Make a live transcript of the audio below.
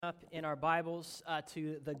Up in our Bibles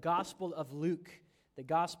to the Gospel of Luke. The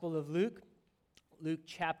Gospel of Luke, Luke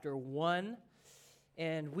chapter 1.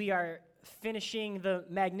 And we are finishing the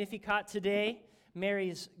Magnificat today,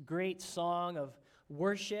 Mary's great song of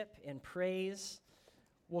worship and praise.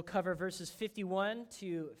 We'll cover verses 51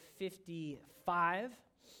 to 55.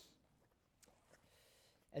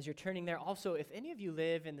 As you're turning there, also, if any of you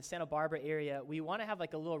live in the Santa Barbara area, we want to have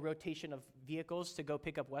like a little rotation of vehicles to go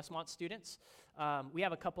pick up Westmont students. We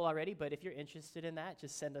have a couple already, but if you're interested in that,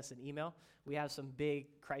 just send us an email. We have some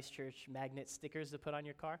big Christchurch magnet stickers to put on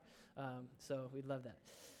your car, so we'd love that.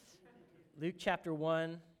 Luke chapter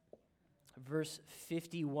 1, verse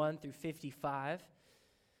 51 through 55.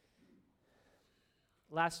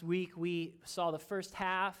 Last week, we saw the first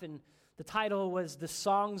half, and the title was The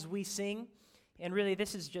Songs We Sing. And really,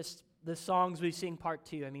 this is just the songs we sing part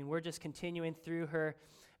 2. I mean, we're just continuing through her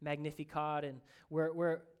Magnificat, and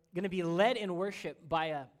we're going to be led in worship by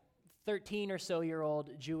a 13 or so year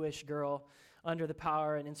old Jewish girl under the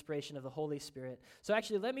power and inspiration of the Holy Spirit. So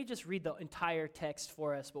actually, let me just read the entire text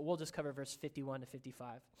for us, but we'll just cover verse 51 to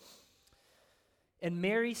 55. And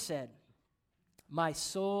Mary said, "My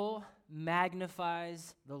soul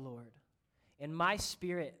magnifies the Lord, and my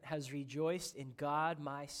spirit has rejoiced in God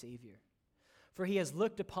my Savior. For he has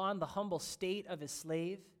looked upon the humble state of his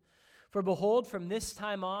slave. For behold, from this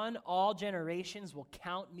time on, all generations will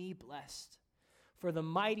count me blessed. For the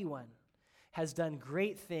Mighty One has done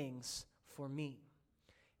great things for me,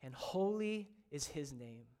 and holy is his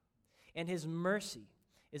name. And his mercy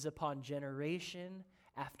is upon generation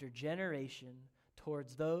after generation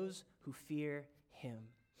towards those who fear him."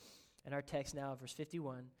 And our text now, verse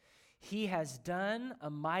 51, "He has done a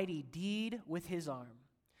mighty deed with his arm.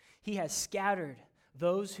 He has scattered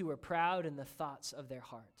those who are proud in the thoughts of their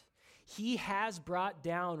heart. He has brought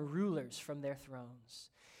down rulers from their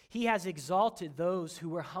thrones. He has exalted those who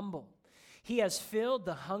were humble. He has filled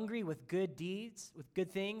the hungry with good deeds, with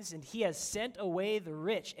good things, and he has sent away the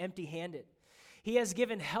rich empty-handed. He has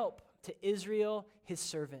given help to Israel, his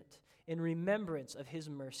servant, in remembrance of his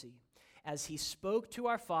mercy, as he spoke to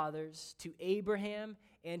our fathers, to Abraham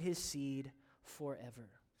and his seed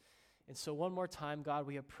forever." And so one more time, God,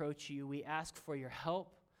 we approach you. We ask for your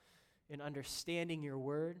help in understanding your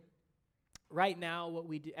word. Right now, what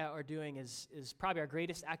we are doing is probably our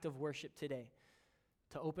greatest act of worship today,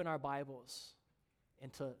 to open our Bibles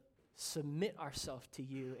and to submit ourselves to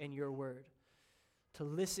you and your word, to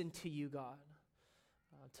listen to you, God,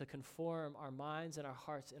 to conform our minds and our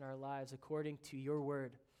hearts and our lives according to your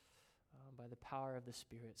word by the power of the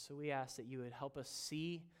Spirit. So we ask that you would help us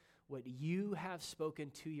see what you have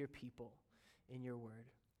spoken to your people in your word.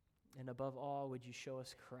 And above all, would you show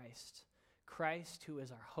us Christ? Christ, who is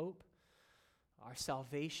our hope, our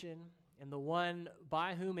salvation, and the one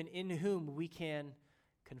by whom and in whom we can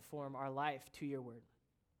conform our life to your word.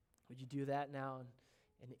 Would you do that now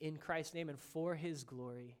and in Christ's name and for his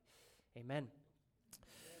glory? Amen.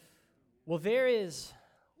 Well, there is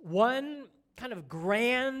one kind of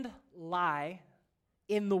grand lie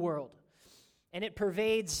in the world, and it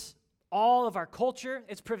pervades all of our culture.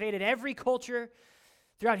 It's pervaded every culture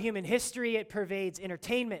throughout human history. It pervades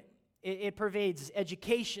entertainment. It pervades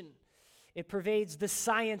education. It pervades the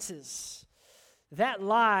sciences. That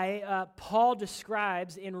lie, Paul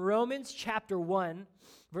describes in Romans chapter 1,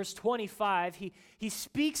 verse 25. He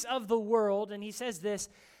speaks of the world, and he says this: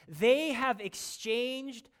 "They have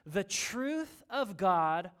exchanged the truth of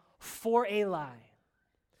God for a lie,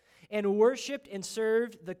 and worshipped and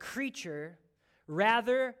served the creature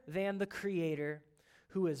rather than the Creator,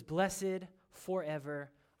 who is blessed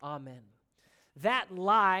forever. Amen." That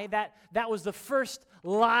lie, that was the first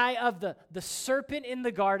lie of the serpent in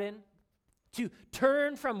the garden, to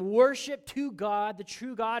turn from worship to God, the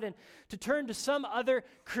true God, and to turn to some other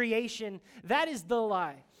creation. That is the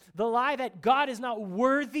lie. The lie that God is not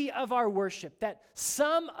worthy of our worship, that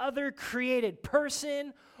some other created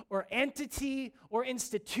person or entity or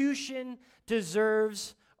institution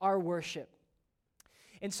deserves our worship.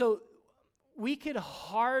 And so we could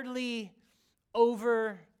hardly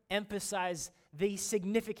overemphasize the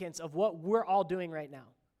significance of what we're all doing right now.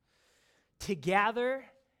 To gather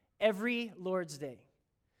every Lord's Day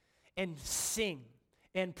and sing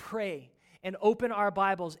and pray and open our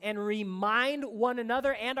Bibles and remind one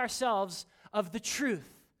another and ourselves of the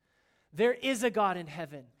truth. There is a God in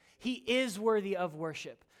heaven. He is worthy of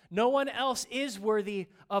worship. No one else is worthy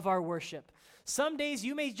of our worship. Some days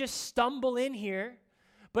you may just stumble in here,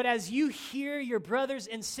 but as you hear your brothers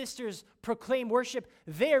and sisters proclaim worship,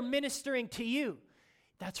 they're ministering to you.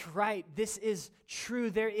 That's right. This is true.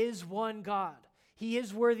 There is one God. He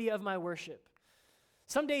is worthy of my worship.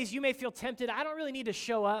 Some days you may feel tempted, I don't really need to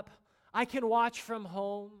show up. I can watch from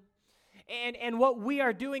home. And what we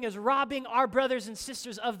are doing is robbing our brothers and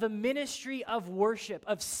sisters of the ministry of worship,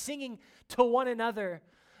 of singing to one another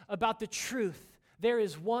about the truth. There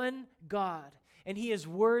is one God, and he is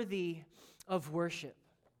worthy of worship.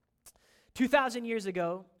 2,000 years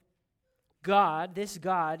ago, this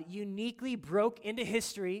God, uniquely broke into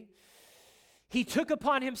history. He took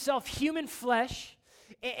upon himself human flesh,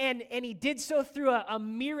 and he did so through a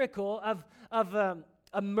miracle of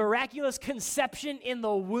a miraculous conception in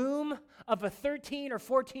the womb of a 13 or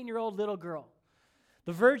 14-year-old little girl.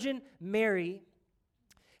 The Virgin Mary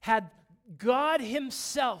had God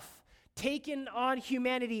himself taken on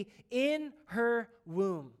humanity in her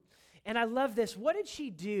womb. And I love this. What did she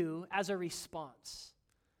do as a response?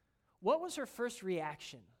 What was her first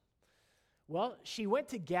reaction? Well, she went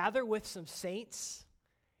to gather with some saints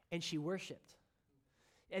and she worshiped.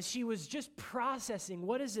 As she was just processing,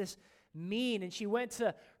 what does this mean? And she went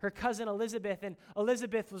to her cousin Elizabeth, and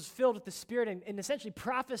Elizabeth was filled with the Spirit and essentially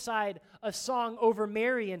prophesied a song over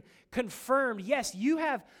Mary and confirmed, yes, you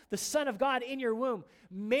have the Son of God in your womb.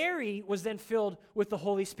 Mary was then filled with the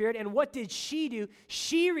Holy Spirit, and what did she do?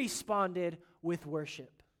 She responded with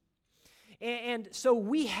worship. And so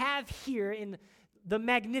we have here in the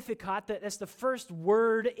Magnificat, that's the first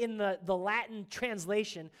word in the Latin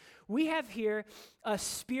translation, we have here a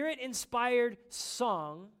Spirit-inspired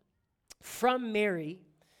song from Mary,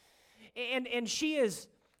 and she's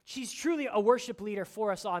truly a worship leader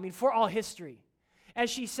for us all, for all history.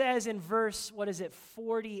 As she says in verse,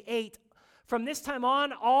 48, from this time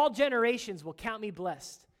on, all generations will count me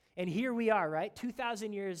blessed. And here we are, right,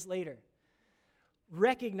 2,000 years later,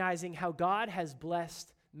 recognizing how God has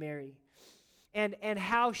blessed Mary and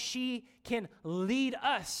how she can lead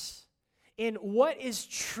us in what is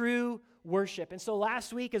true worship. And so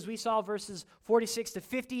last week, as we saw verses 46 to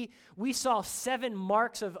 50, we saw 7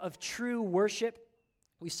 marks of true worship.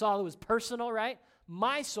 We saw it was personal, right?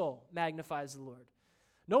 My soul magnifies the Lord.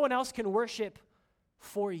 No one else can worship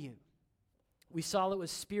for you. We saw it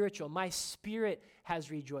was spiritual. My spirit has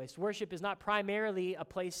rejoiced. Worship is not primarily a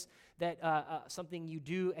place that something you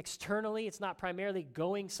do externally. It's not primarily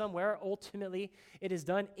going somewhere. Ultimately, it is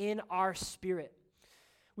done in our spirit.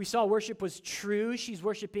 We saw worship was true. She's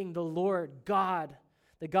worshiping the Lord, God,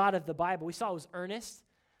 the God of the Bible. We saw it was earnest.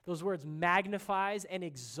 Those words magnifies and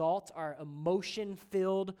exalt are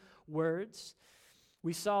emotion-filled words.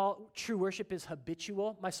 We saw true worship is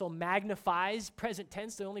habitual. My soul magnifies, present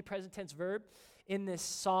tense, the only present tense verb in this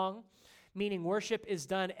song, meaning worship is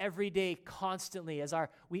done every day constantly as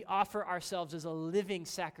we offer ourselves as a living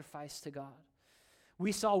sacrifice to God.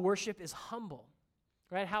 We saw worship is humble,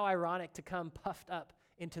 right? How ironic to come puffed up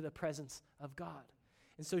into the presence of God.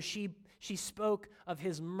 And so she spoke of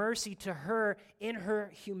his mercy to her in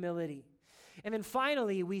her humility. And then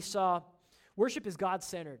finally, we saw worship is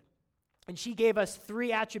God-centered. And she gave us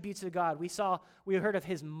 3 attributes of God. We heard of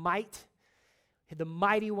his might. The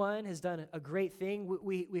mighty one has done a great thing.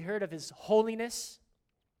 We heard of his holiness,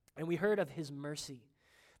 and we heard of his mercy.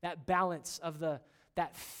 That balance of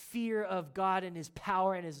that fear of God and his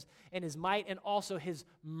power and his might, and also his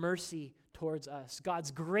mercy towards us. God's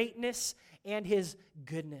greatness and his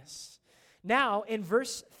goodness. Now, in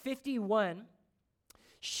verse 51,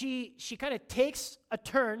 she kind of takes a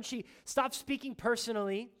turn. She stops speaking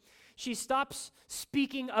personally. She stops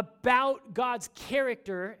speaking about God's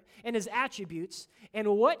character and his attributes. And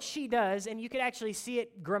what she does, and you could actually see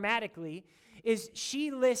it grammatically, is she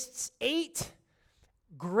lists 8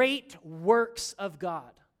 great works of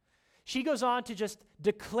God. She goes on to just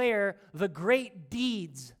declare the great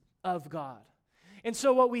deeds of God. And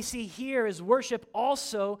so what we see here is worship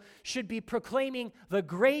also should be proclaiming the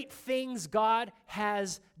great things God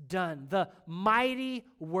has done, the mighty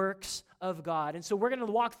works of God. And so we're going to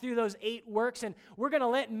walk through those 8 works, and we're going to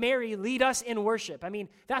let Mary lead us in worship.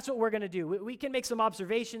 That's what we're going to do. We can make some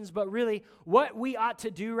observations, but really what we ought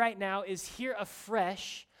to do right now is hear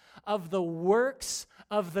afresh of the works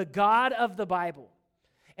of the God of the Bible.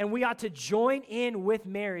 And we ought to join in with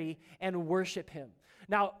Mary and worship him.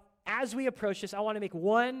 Now, as we approach this, I want to make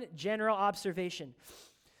one general observation.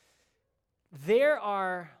 There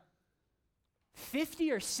are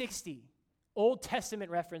 50 or 60 Old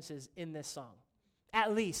Testament references in this song,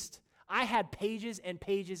 at least. I had pages and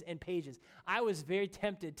pages and pages. I was very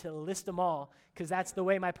tempted to list them all because that's the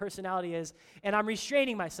way my personality is, and I'm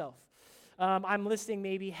restraining myself. I'm listing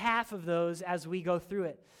maybe half of those as we go through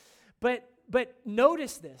it. But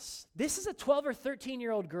notice this. This is a 12 or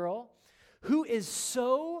 13-year-old girl who is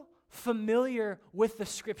so familiar with the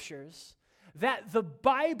scriptures that the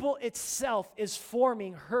Bible itself is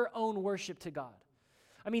forming her own worship to God.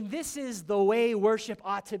 I mean, this is the way worship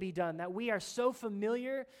ought to be done, that we are so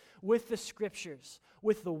familiar with the Scriptures,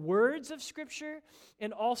 with the words of Scripture,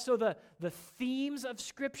 and also the themes of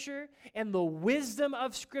Scripture, and the wisdom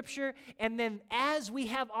of Scripture, and then as we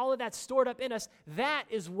have all of that stored up in us, that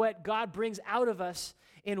is what God brings out of us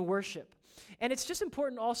in worship. And it's just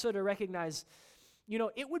important also to recognize,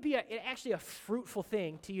 it would be actually a fruitful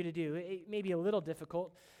thing to you to do. It may be a little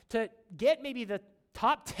difficult to get maybe the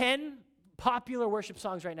top 10 popular worship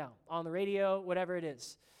songs right now on the radio, whatever it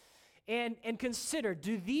is, and consider,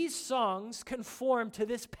 do these songs conform to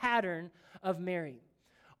this pattern of Mary?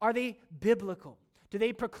 Are they biblical? Do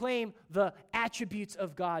they proclaim the attributes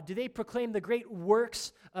of God? Do they proclaim the great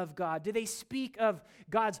works of God? Do they speak of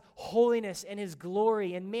God's holiness and his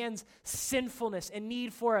glory and man's sinfulness and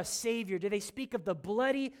need for a Savior? Do they speak of the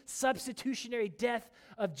bloody substitutionary death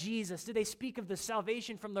of Jesus? Do they speak of the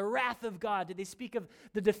salvation from the wrath of God? Do they speak of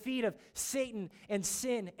the defeat of Satan and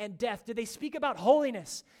sin and death? Do they speak about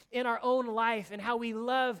holiness in our own life and how we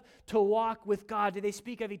love to walk with God? Do they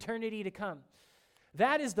speak of eternity to come?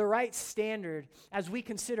 That is the right standard as we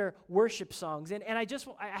consider worship songs. And I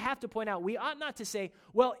have to point out, we ought not to say,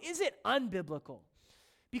 well, is it unbiblical?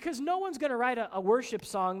 Because no one's going to write a worship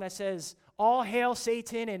song that says, all hail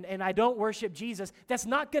Satan and I don't worship Jesus. That's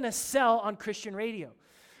not going to sell on Christian radio.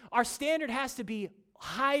 Our standard has to be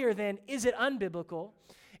higher than, is it unbiblical?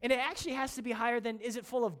 And it actually has to be higher than, is it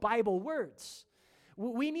full of Bible words?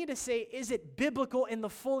 We need to say, is it biblical in the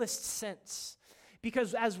fullest sense?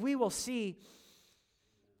 Because as we will see,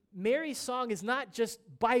 Mary's song is not just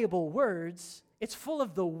Bible words, it's full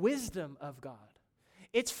of the wisdom of God.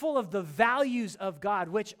 It's full of the values of God,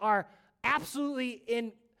 which are absolutely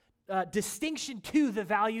in distinction to the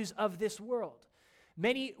values of this world.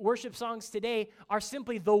 Many worship songs today are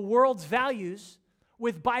simply the world's values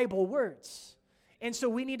with Bible words. And so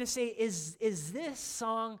we need to say, is this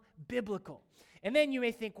song biblical? And then you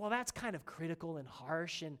may think, well, that's kind of critical and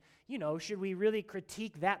harsh, and, should we really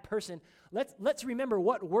critique that person? Let's remember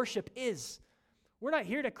what worship is. We're not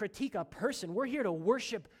here to critique a person. We're here to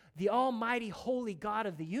worship the almighty, holy God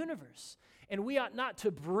of the universe. And we ought not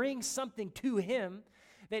to bring something to him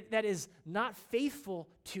that is not faithful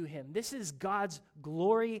to him. This is God's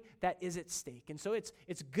glory that is at stake. And so it's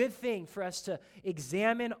a good thing for us to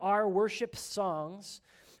examine our worship songs.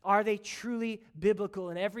 Are they truly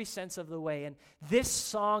biblical in every sense of the way? And this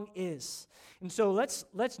song is. And so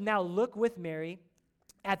let's now look with Mary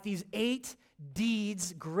at these 8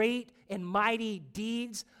 deeds, great and mighty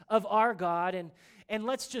deeds of our God, and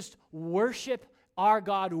let's just worship our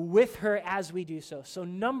God with her as we do so. So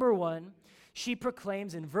number 1, she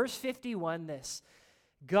proclaims in verse 51 this: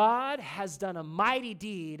 God has done a mighty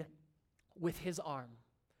deed with his arm.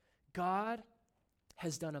 God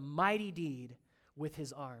has done a mighty deed with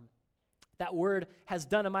his arm. That word, has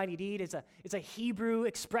done a mighty deed, it's a Hebrew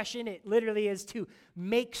expression. It literally is to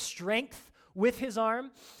make strength with his arm.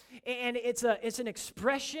 And it's an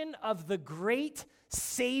expression of the great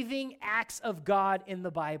saving acts of God in the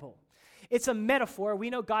Bible. It's a metaphor. We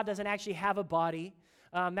know God doesn't actually have a body.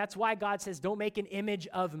 That's why God says, don't make an image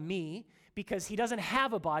of me, because he doesn't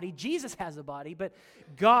have a body. Jesus has a body, but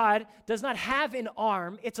God does not have an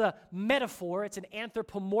arm. It's a metaphor. It's an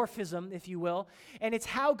anthropomorphism, if you will, and it's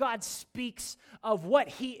how God speaks of what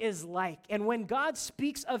he is like. And when God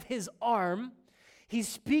speaks of his arm, he's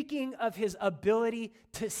speaking of his ability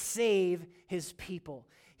to save his people,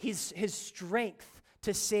 his strength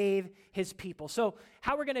to save his people. So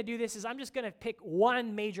how we're going to do this is I'm just going to pick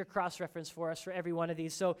one major cross-reference for us for every one of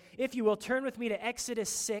these. So if you will, turn with me to Exodus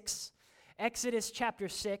 6. Exodus chapter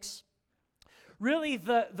 6, really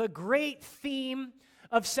the great theme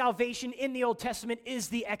of salvation in the Old Testament is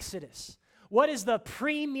the Exodus. What is the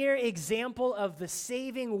premier example of the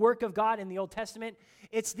saving work of God in the Old Testament?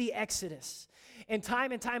 It's the Exodus. And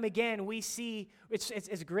time again, we see,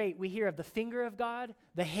 it's great. We hear of the finger of God,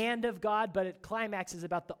 the hand of God, but it climaxes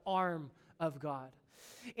about the arm of God.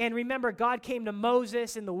 And remember, God came to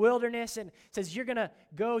Moses in the wilderness and says, you're going to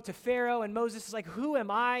go to Pharaoh. And Moses is like, who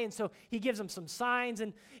am I? And so he gives him some signs.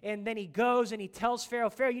 And then he goes and he tells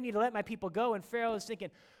Pharaoh, you need to let my people go. And Pharaoh is thinking,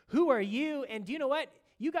 who are you? And do you know what?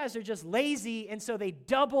 You guys are just lazy. And so they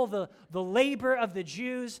double the labor of the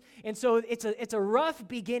Jews. And so it's a rough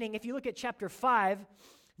beginning. If you look at chapter 5,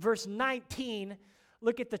 verse 19,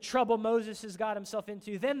 look at the trouble Moses has got himself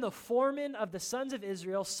into. Then the foremen of the sons of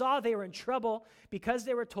Israel saw they were in trouble because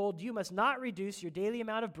they were told, you must not reduce your daily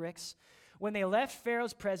amount of bricks. When they left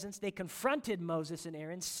Pharaoh's presence, they confronted Moses and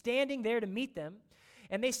Aaron, standing there to meet them.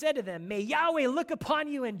 And they said to them, may Yahweh look upon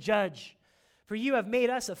you and judge, for you have made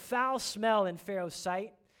us a foul smell in Pharaoh's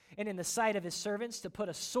sight and in the sight of his servants, to put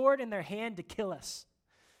a sword in their hand to kill us.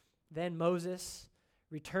 Then Moses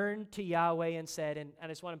returned to Yahweh and said, and I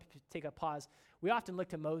just want to take a pause. We often look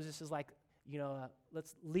to Moses as like,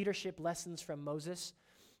 leadership lessons from Moses.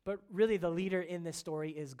 But really the leader in this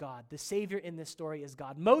story is God. The Savior in this story is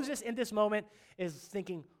God. Moses in this moment is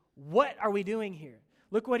thinking, what are we doing here?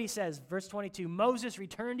 Look what he says, verse 22. Moses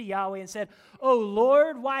returned to Yahweh and said, "O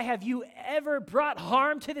Lord, why have you ever brought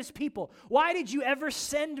harm to this people? Why did you ever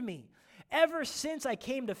send me? Ever since I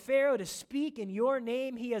came to Pharaoh to speak in your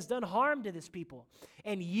name, he has done harm to this people.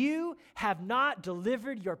 And you have not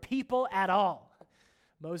delivered your people at all."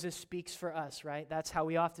 Moses speaks for us, right? That's how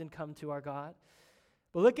we often come to our God.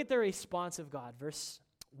 But look at the response of God. Verse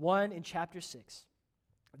 1 in chapter 6.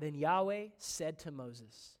 Then Yahweh said to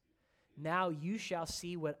Moses, "Now you shall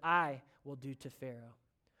see what I will do to Pharaoh.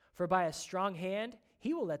 For by a strong hand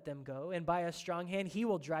he will let them go, and by a strong hand he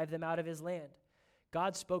will drive them out of his land."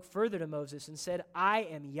 God spoke further to Moses and said, "I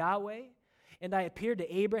am Yahweh, and I appeared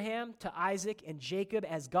to Abraham, to Isaac, and Jacob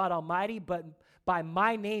as God Almighty, but by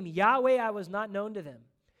my name Yahweh I was not known to them.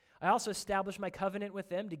 I also established my covenant with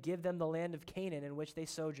them to give them the land of Canaan in which they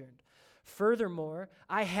sojourned. Furthermore,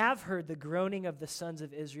 I have heard the groaning of the sons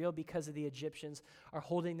of Israel because of the Egyptians are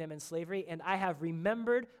holding them in slavery, and I have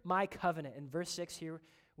remembered my covenant." In verse 6 here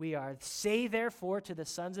we are. "Say therefore to the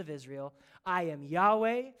sons of Israel, I am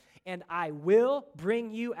Yahweh, and I will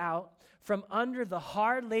bring you out from under the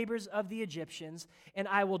hard labors of the Egyptians, and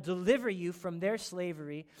I will deliver you from their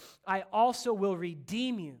slavery. I also will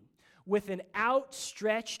redeem you with an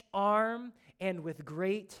outstretched arm and with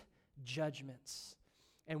great judgments."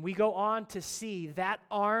 And we go on to see that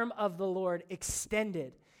arm of the Lord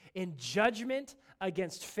extended in judgment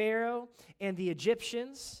against Pharaoh and the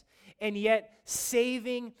Egyptians, and yet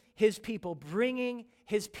saving his people, bringing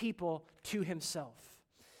his people to himself.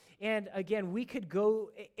 And again, we could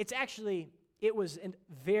go, it was a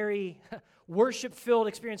very worship-filled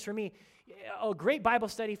experience for me. A great Bible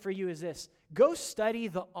study for you is this. Go study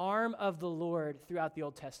the arm of the Lord throughout the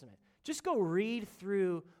Old Testament. Just go read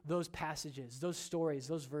through those passages, those stories,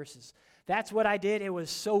 those verses. That's what I did. It was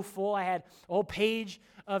so full. I had a whole page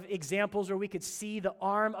of examples where we could see the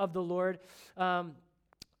arm of the Lord.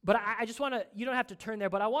 But I just want to, you don't have to turn there,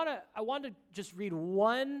 but I want to just read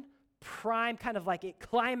one prime kind of like it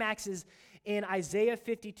climaxes in Isaiah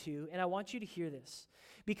 52, and I want you to hear this.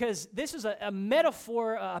 Because this is a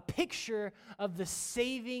metaphor, a picture of the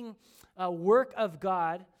saving work of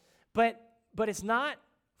God, but it's not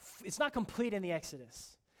complete in the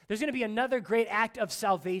Exodus. There's going to be another great act of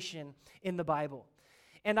salvation in the Bible.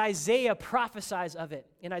 And Isaiah prophesies of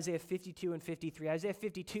it in Isaiah 52 and 53. Isaiah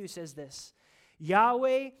 52 says this,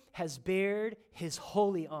 "Yahweh has bared his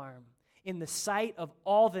holy arm in the sight of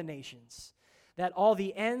all the nations, that all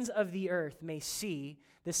the ends of the earth may see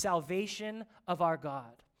the salvation of our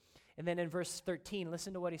God." And then in verse 13,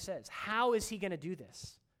 listen to what he says. How is he going to do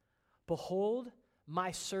this? "Behold,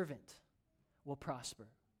 my servant will prosper.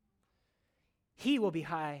 He will be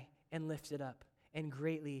high and lifted up and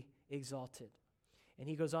greatly exalted." And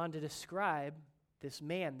he goes on to describe this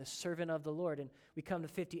man, the servant of the Lord. And we come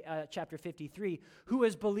to chapter 53, "Who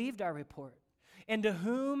has believed our report? And to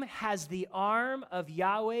whom has the arm of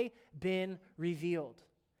Yahweh been revealed?"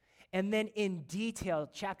 And then in detail,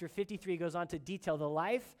 chapter 53 goes on to detail the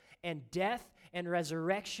life and death and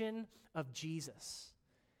resurrection of Jesus.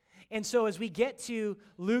 And so as we get to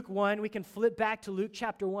Luke 1, we can flip back to Luke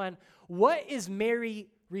chapter 1. What is Mary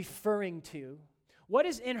referring to? What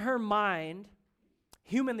is in her mind,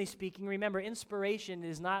 humanly speaking? Remember, inspiration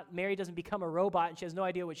is not, Mary doesn't become a robot and she has no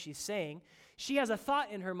idea what she's saying. She has a thought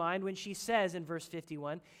in her mind when she says in verse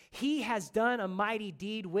 51, "He has done a mighty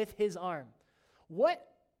deed with his arm." What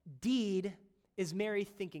deed is Mary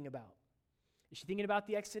thinking about? Is she thinking about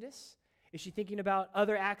the Exodus? Is she thinking about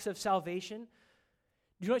other acts of salvation?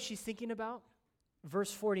 Do you know what she's thinking about?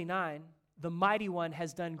 Verse 49, "The mighty one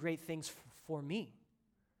has done great things for me."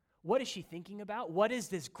 What is she thinking about? What is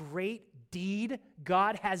this great deed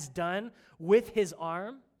God has done with his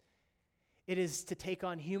arm? It is to take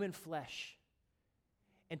on human flesh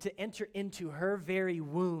and to enter into her very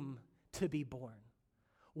womb to be born.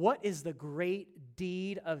 What is the great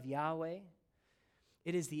deed of Yahweh?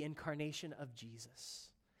 It is the incarnation of Jesus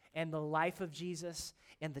and the life of Jesus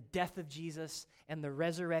and the death of Jesus and the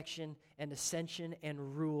resurrection and ascension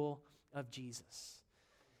and rule of Jesus.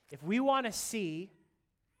 If we want to see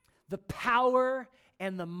the power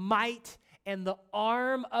and the might and the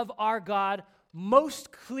arm of our God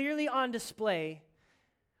most clearly on display,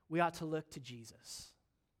 we ought to look to Jesus.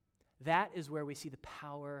 That is where we see the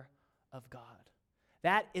power of God.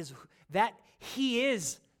 That he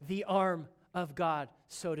is the arm of God,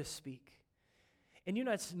 so to speak. And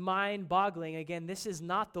it's mind-boggling. Again, this is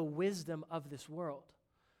not the wisdom of this world.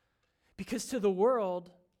 Because to the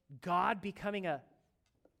world, God becoming a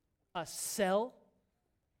cell,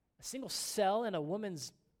 a single cell in a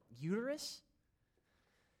woman's uterus,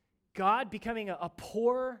 God becoming a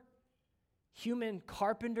poor human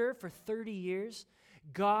carpenter for 30 years,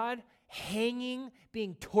 God hanging,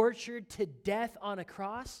 being tortured to death on a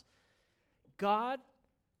cross, God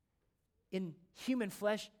in human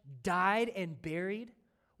flesh died and buried.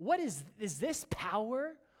 What is this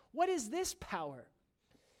power? What is this power?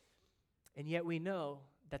 And yet we know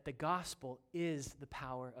that the gospel is the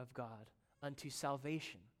power of God unto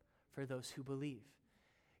salvation for those who believe.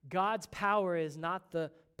 God's power is not the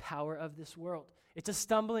power of this world. It's a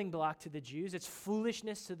stumbling block to the Jews. It's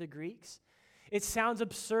foolishness to the Greeks. It sounds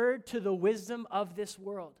absurd to the wisdom of this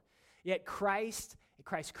world. Yet Christ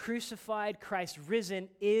crucified, Christ risen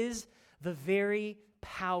is the very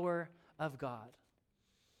power of God.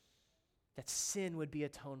 That sin would be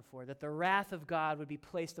atoned for, that the wrath of God would be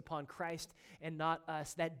placed upon Christ and not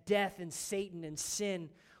us, that death and Satan and sin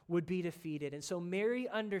would be defeated. And so Mary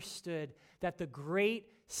understood that the great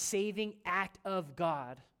saving act of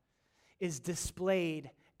God is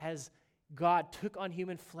displayed as God took on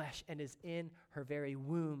human flesh and is in her very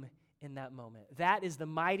womb in that moment. That is the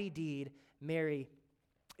mighty deed Mary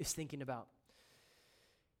is thinking about.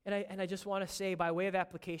 And I just want to say, by way of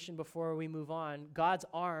application before we move on, God's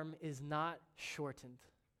arm is not shortened.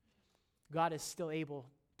 God is still able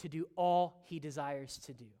to do all he desires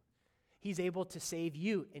to do. He's able to save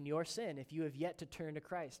you in your sin if you have yet to turn to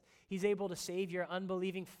Christ. He's able to save your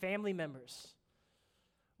unbelieving family members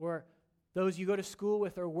or those you go to school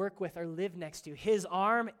with or work with or live next to. His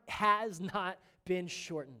arm has not been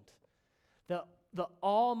shortened. The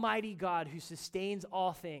almighty God who sustains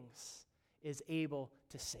all things is able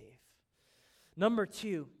to save. Number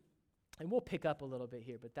 2, and we'll pick up a little bit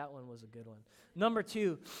here, but that one was a good one. Number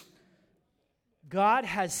 2, God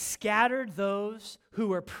has scattered those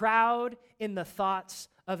who are proud in the thoughts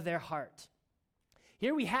of their heart.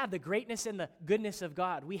 Here we have the greatness and the goodness of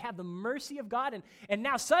God. We have the mercy of God, and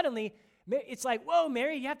now suddenly it's like, whoa,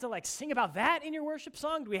 Mary, you have to sing about that in your worship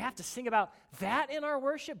song? Do we have to sing about that in our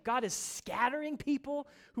worship? God is scattering people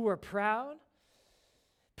who are proud.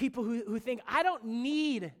 People who think, I don't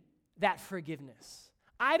need that forgiveness.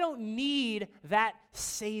 I don't need that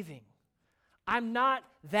saving. I'm not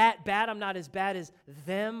that bad. I'm not as bad as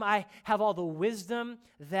them. I have all the wisdom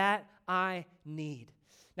that I need.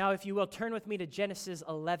 Now, if you will, turn with me to Genesis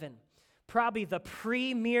 11. Probably the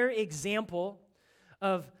premier example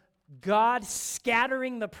of God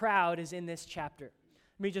scattering the proud is in this chapter.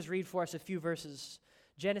 Let me just read for us a few verses.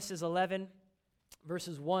 Genesis 11,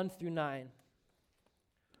 verses 1 through 9.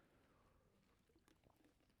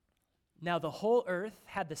 Now the whole earth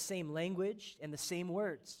had the same language and the same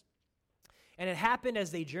words. And it happened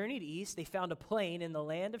as they journeyed east, they found a plain in the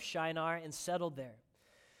land of Shinar and settled there.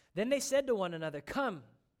 Then they said to one another, "Come,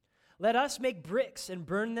 let us make bricks and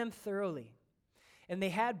burn them thoroughly." And they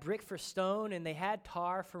had brick for stone, and they had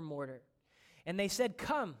tar for mortar. And they said,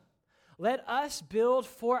 "Come, let us build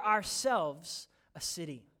for ourselves a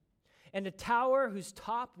city, and a tower whose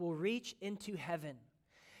top will reach into heaven.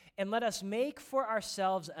 And let us make for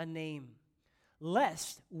ourselves a name,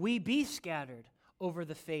 lest we be scattered over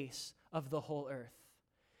the face of the whole earth."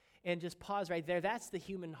 And just pause right there. That's the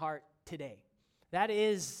human heart today.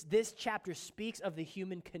 This chapter speaks of the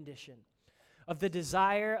human condition, of the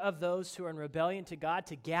desire of those who are in rebellion to God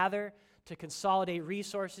to gather, to consolidate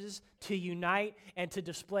resources, to unite, and to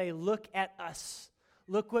display, look at us.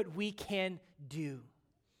 Look what we can do.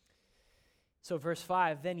 So verse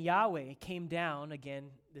 5, then Yahweh came down,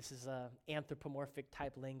 again, this is anthropomorphic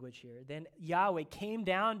type language here. Then Yahweh came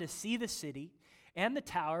down to see the city and the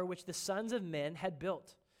tower which the sons of men had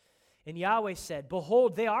built. And Yahweh said,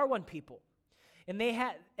 "Behold, they are one people, and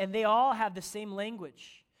they all have the same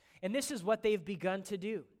language. And this is what they've begun to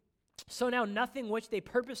do. So now nothing which they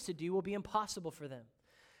purpose to do will be impossible for them.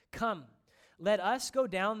 Come, let us go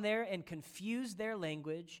down there and confuse their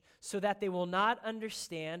language so that they will not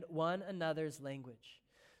understand one another's language."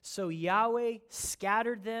 So Yahweh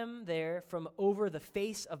scattered them there from over the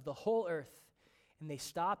face of the whole earth, and they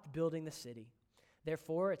stopped building the city.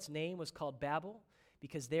 Therefore its name was called Babel,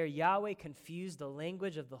 because there Yahweh confused the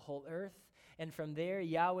language of the whole earth, and from there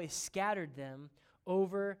Yahweh scattered them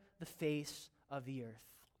over the face of the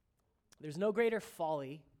earth. There's no greater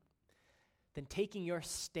folly than taking your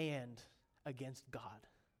stand against God.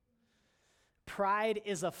 Pride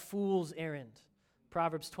is a fool's errand.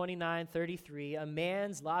 Proverbs 29:33, a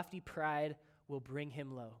man's lofty pride will bring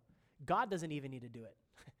him low. God doesn't even need to do it.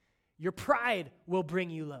 Your pride will bring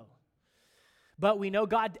you low. but we know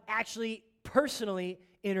God actually personally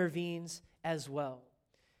intervenes as well.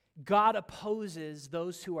 God opposes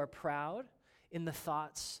those who are proud in the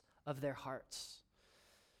thoughts of their hearts.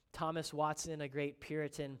 Thomas Watson, a great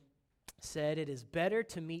Puritan, said, "It is better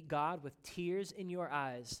to meet God with tears in your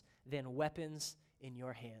eyes than weapons in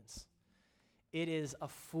your hands." It is a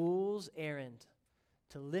fool's errand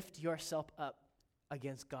to lift yourself up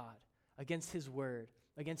against God, against his word,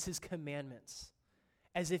 against his commandments,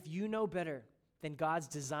 as if you know better than God's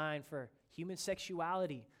design for human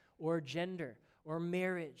sexuality or gender or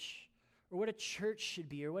marriage or what a church should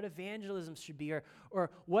be or what evangelism should be or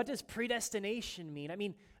what does predestination mean. I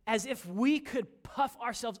mean, as if we could puff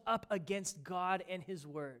ourselves up against God and his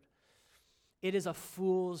word. It is a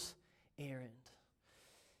fool's errand.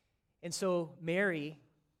 And so Mary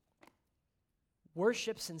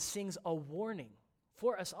worships and sings a warning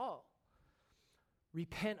for us all.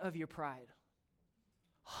 Repent of your pride.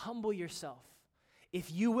 Humble yourself. If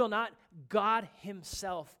you will not, God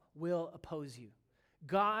himself will oppose you.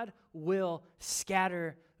 God will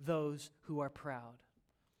scatter those who are proud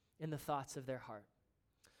in the thoughts of their heart.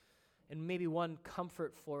 And maybe one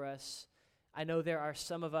comfort for us, I know there are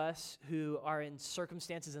some of us who are in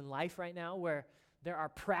circumstances in life right now where there are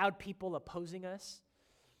proud people opposing us,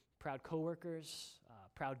 proud coworkers,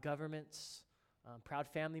 proud governments, proud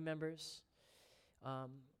family members.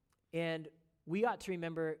 And we ought to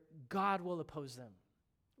remember God will oppose them.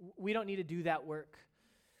 We don't need to do that work.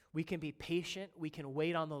 We can be patient. We can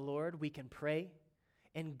wait on the Lord. We can pray.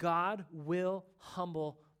 And God will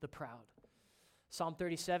humble the proud. Psalm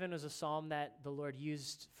 37 was a psalm that the Lord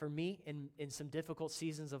used for me in some difficult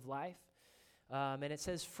seasons of life. And it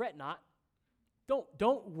says, "Fret not."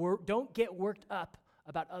 Don't get worked up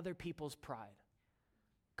about other people's pride.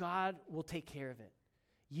 God will take care of it.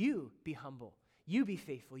 You be humble. You be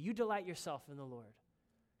faithful. You delight yourself in the Lord.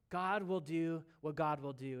 God will do what God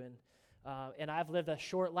will do. And I've lived a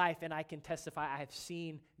short life, and I can testify I have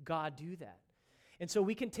seen God do that. And so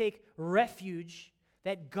we can take refuge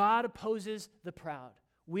that God opposes the proud.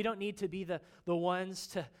 We don't need to be the ones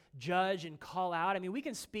to judge and call out. I mean, we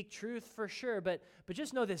can speak truth for sure, but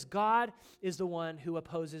just know this, God is the one who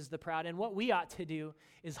opposes the proud. And what we ought to do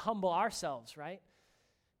is humble ourselves, right?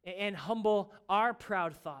 And humble our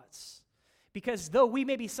proud thoughts. Because though we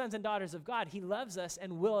may be sons and daughters of God, he loves us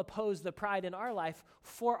and will oppose the pride in our life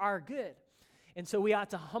for our good. And so we ought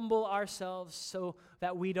to humble ourselves so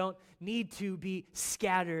that we don't need to be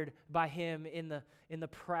scattered by him in the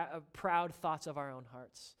proud thoughts of our own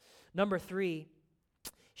hearts. Number 3,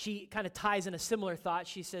 she kind of ties in a similar thought.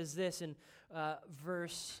 She says this in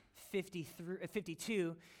verse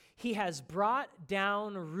 52, "He has brought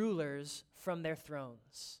down rulers from their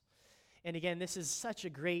thrones." And again, this is such a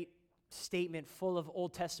great statement full of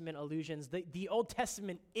Old Testament allusions. The Old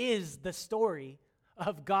Testament is the story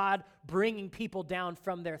of God bringing people down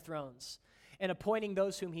from their thrones and appointing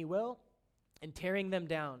those whom he will and tearing them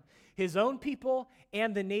down, his own people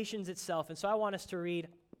and the nations itself. And so I want us to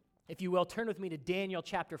read, if you will, turn with me to Daniel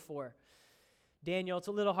chapter 4. Daniel, it's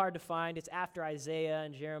a little hard to find. It's after Isaiah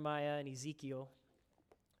and Jeremiah and Ezekiel.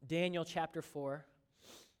 Daniel chapter 4.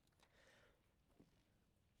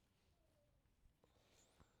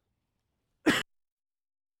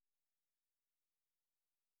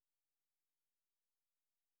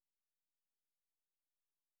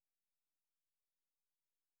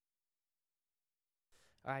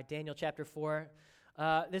 All right, Daniel chapter 4.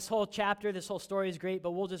 This whole chapter, this whole story is great,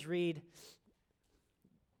 but we'll just read,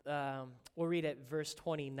 we'll read at verse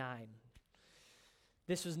 29.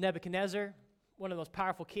 This was Nebuchadnezzar, one of the most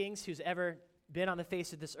powerful kings who's ever been on the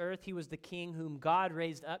face of this earth. He was the king whom God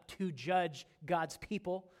raised up to judge God's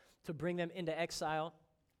people, to bring them into exile.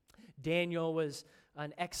 Daniel was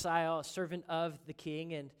an exile, a servant of the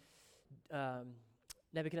king, and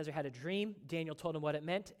Nebuchadnezzar had a dream. Daniel told him what it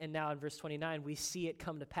meant, and now in verse 29, we see it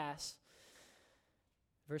come to pass.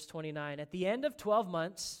 Verse 29, "At the end of 12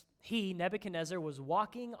 months, he, Nebuchadnezzar, was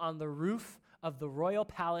walking on the roof of the royal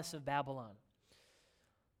palace of Babylon.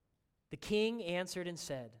 The king answered and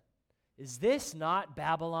said, 'Is this not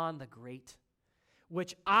Babylon the Great,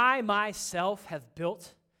 which I myself have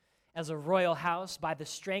built as a royal house by the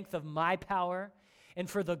strength of my power and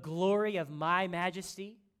for the glory of my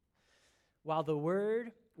majesty?' While the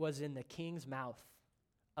word was in the king's mouth,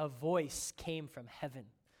 a voice came from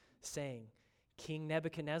heaven, saying, 'King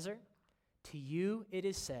Nebuchadnezzar, to you it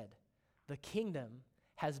is said, the kingdom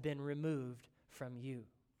has been removed from you,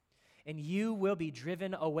 and you will be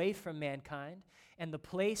driven away from mankind, and the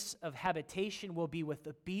place of habitation will be with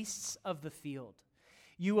the beasts of the field.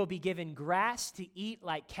 You will be given grass to eat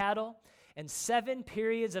like cattle, and 7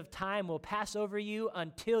 periods of time will pass over you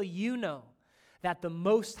until you know that the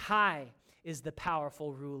Most High is the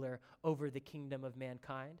powerful ruler over the kingdom of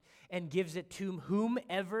mankind and gives it to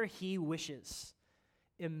whomever he wishes.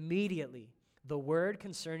 Immediately, the word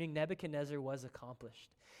concerning Nebuchadnezzar was accomplished.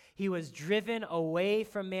 He was driven away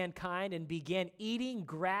from mankind and began eating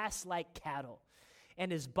grass like cattle,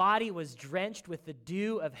 and his body was drenched with the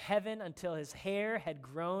dew of heaven until his hair had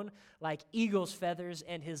grown like eagle's feathers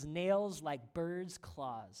and his nails like birds'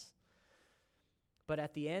 claws. But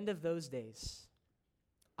at the end of those days,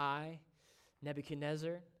 I,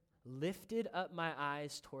 Nebuchadnezzar, lifted up my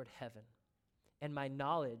eyes toward heaven, and my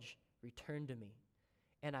knowledge returned to me,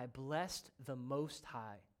 and I blessed the Most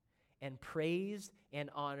High and praised and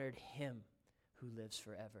honored him who lives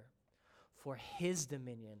forever. For his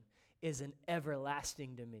dominion is an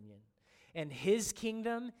everlasting dominion, and his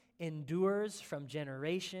kingdom endures from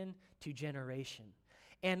generation to generation.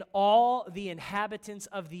 And all the inhabitants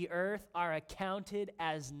of the earth are accounted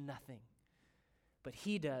as nothing. But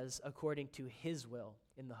he does according to his will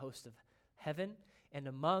in the host of heaven and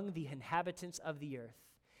among the inhabitants of the earth.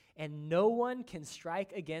 And no one can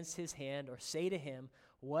strike against his hand or say to him,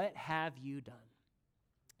 "What have you done?"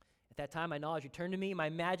 At that time, my knowledge returned to me. My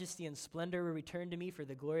majesty and splendor were returned to me for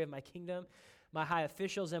the glory of my kingdom. My high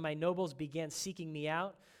officials and my nobles began seeking me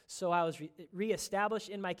out. So I was reestablished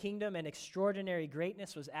in my kingdom, and extraordinary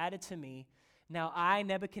greatness was added to me. Now I,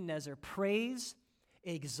 Nebuchadnezzar, praise,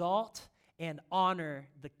 exalt, and honor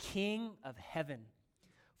the King of heaven.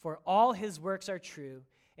 For all his works are true,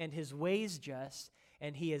 and his ways just,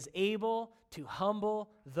 and he is able to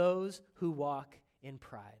humble those who walk in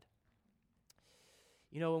pride.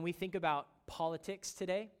 You know, when we think about politics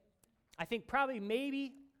today, I think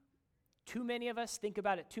maybe too many of us think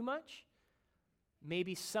about it too much.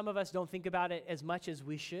 Maybe some of us don't think about it as much as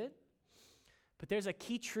we should. But there's a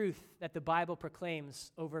key truth that the Bible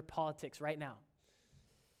proclaims over politics right now.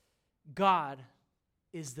 God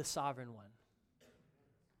is the sovereign one.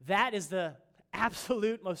 That is the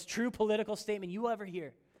absolute most true political statement you will ever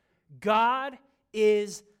hear. God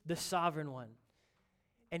is the sovereign one.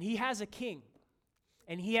 And he has a king.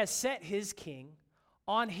 And he has set his king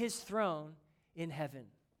on his throne in heaven.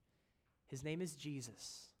 His name is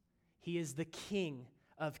Jesus. He is the King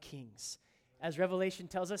of kings. As Revelation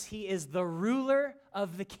tells us, he is the ruler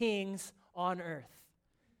of the kings on earth.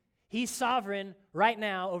 He's sovereign right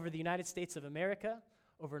now over the United States of America,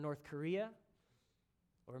 over North Korea,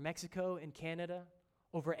 over Mexico and Canada,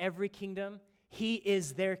 over every kingdom. He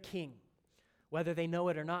is their king, whether they know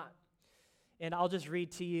it or not. And I'll just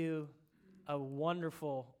read to you a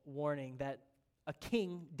wonderful warning that a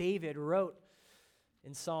king, David, wrote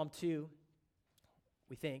in Psalm 2,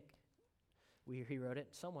 we think. He wrote it.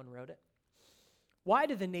 Someone wrote it. Why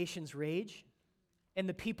do the nations rage and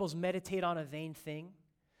the peoples meditate on a vain thing?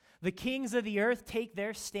 The kings of the earth take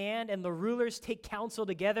their stand, and the rulers take counsel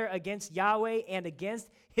together against Yahweh and against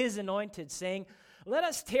his anointed, saying, "Let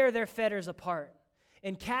us tear their fetters apart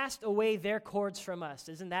and cast away their cords from us."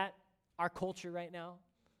 Isn't that our culture right now?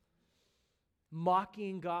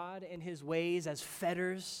 Mocking God and his ways as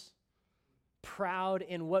fetters, proud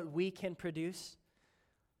in what we can produce.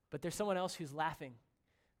 But there's someone else who's laughing.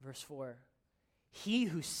 Verse 4, he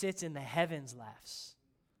who sits in the heavens laughs.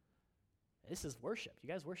 This is worship. You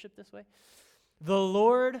guys worship this way? The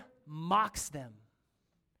Lord mocks them.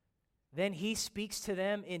 Then he speaks to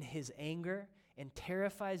them in his anger and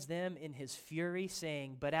terrifies them in his fury,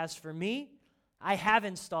 saying, "But as for me, I have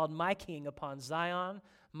installed my king upon Zion,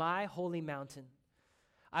 my holy mountain.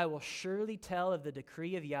 I will surely tell of the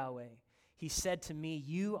decree of Yahweh. He said to me,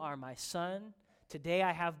 'You are my son. Today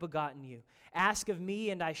I have begotten you. Ask of me,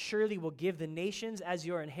 and I surely will give the nations as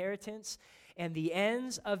your inheritance and the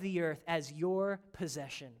ends of the earth as your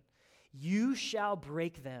possession. You shall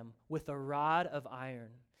break them with a rod of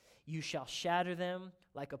iron. You shall shatter them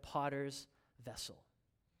like a potter's vessel."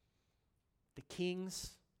 The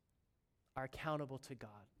kings are accountable to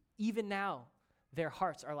God. Even now, their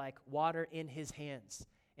hearts are like water in his hands,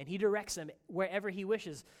 and he directs them wherever he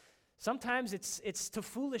wishes. Sometimes it's to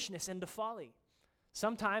foolishness and to folly.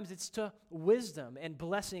 Sometimes it's to wisdom and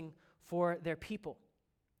blessing for their people.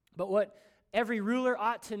 But what every ruler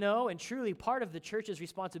ought to know, and truly part of the church's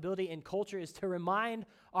responsibility in culture, is to remind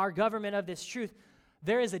our government of this truth.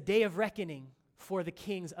 There is a day of reckoning for the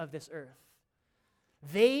kings of this earth.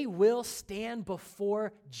 They will stand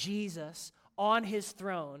before Jesus on his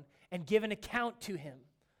throne and give an account to him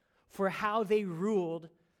for how they ruled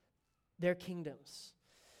their kingdoms.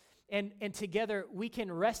 And together, we can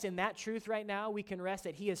rest in that truth right now. We can rest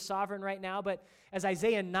that he is sovereign right now. But as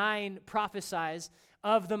Isaiah 9 prophesies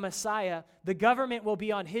of the Messiah, the government will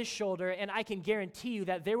be on his shoulder, and I can guarantee you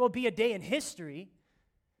that there will be a day in history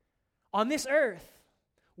on this earth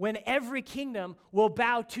when every kingdom will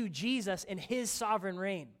bow to Jesus and his sovereign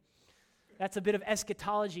reign. That's a bit of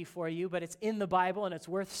eschatology for you, but it's in the Bible and it's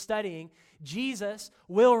worth studying. Jesus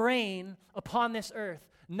will reign upon this earth,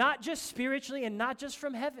 not just spiritually and not just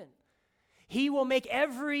from heaven. He will make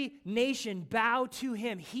every nation bow to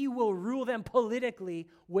him. He will rule them politically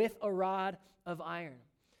with a rod of iron.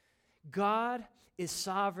 God is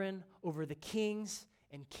sovereign over the kings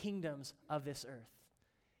and kingdoms of this earth.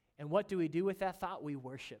 And what do we do with that thought? We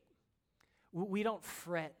worship. We don't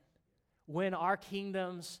fret when our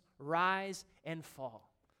kingdoms rise and fall.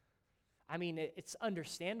 I mean, it's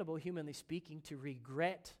understandable, humanly speaking, to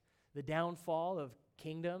regret the downfall of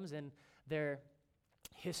kingdoms and their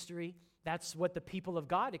history. That's what the people of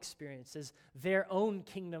God experienced, as their own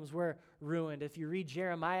kingdoms were ruined. If you read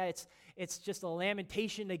Jeremiah, it's just a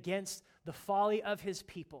lamentation against the folly of his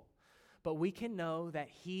people. But we can know that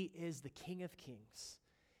he is the King of kings.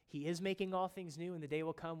 He is making all things new, and the day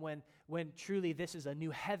will come when truly this is a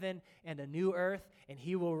new heaven and a new earth, and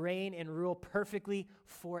he will reign and rule perfectly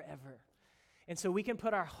forever. And so we can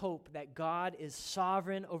put our hope that God is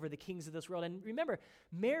sovereign over the kings of this world. And remember,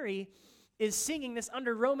 Mary is singing this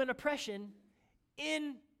under Roman oppression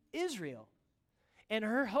in Israel. And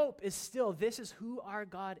her hope is still, this is who our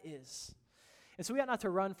God is. And so we ought not to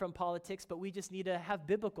run from politics, but we just need to have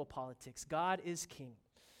biblical politics. God is king.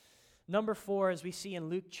 Number 4, as we see in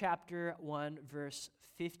Luke chapter 1, verse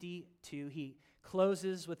 52, he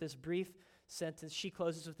closes with this brief sentence. She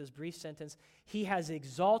closes with this brief sentence. He has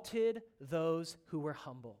exalted those who were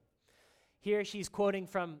humble. Here she's quoting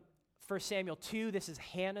from 1 Samuel 2. This is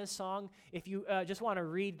Hannah's song. If you just want to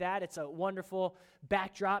read that, it's a wonderful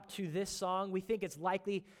backdrop to this song. We think it's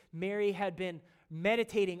likely Mary had been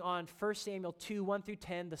meditating on 1 Samuel 2, 1 through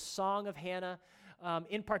 10, the song of Hannah.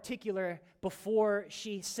 In particular, before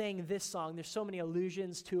she sang this song, there's so many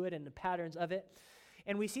allusions to it and the patterns of it.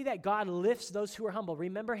 And we see that God lifts those who are humble.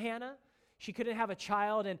 Remember Hannah? She couldn't have a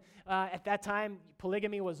child, and at that time,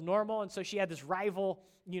 polygamy was normal, and so she had this rival.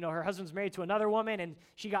 Her husband's married to another woman, and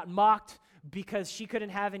she got mocked because she couldn't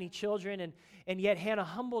have any children, and yet Hannah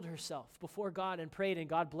humbled herself before God and prayed, and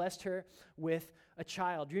God blessed her with a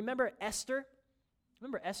child. Do you remember Esther?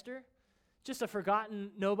 Remember Esther? Just a forgotten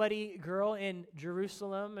nobody girl in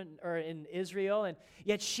Jerusalem or in Israel, and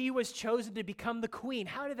yet she was chosen to become the queen.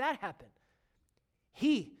 How did that happen?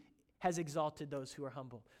 He has exalted those who are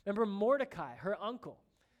humble. Remember Mordecai, her uncle.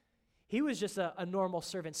 He was just a normal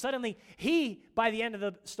servant. Suddenly, he, by the end of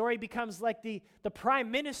the story, becomes like the prime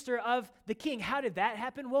minister of the king. How did that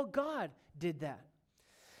happen? Well, God did that.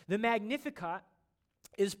 The Magnificat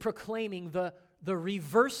is proclaiming the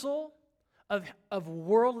reversal of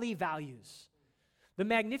worldly values. The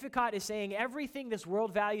Magnificat is saying everything this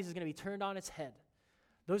world values is going to be turned on its head.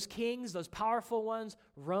 Those kings, those powerful ones,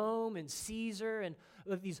 Rome and Caesar and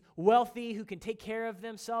these wealthy who can take care of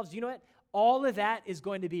themselves, you know what? All of that is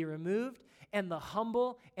going to be removed, and the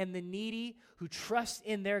humble and the needy who trust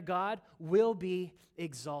in their God will be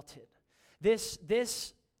exalted. This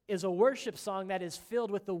is a worship song that is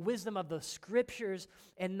filled with the wisdom of the Scriptures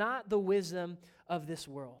and not the wisdom of this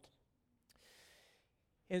world.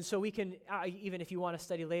 And so we can, even if you want to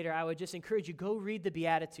study later, I would just encourage you, go read the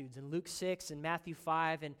Beatitudes in Luke 6 and Matthew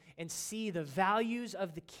 5 and see the values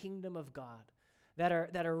of the kingdom of God that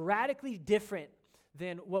are radically different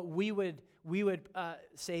than what we would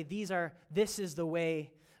say this is the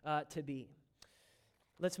way to be.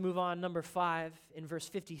 Let's move on. Number 5 in verse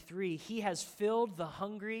 53. He has filled the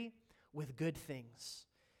hungry with good things.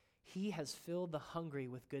 He has filled the hungry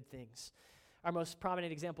with good things. Our most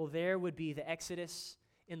prominent example there would be the Exodus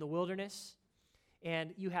in the wilderness,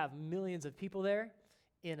 and you have millions of people there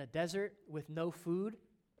in a desert with no food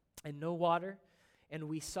and no water, and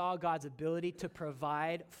we saw God's ability to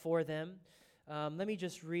provide for them. Let me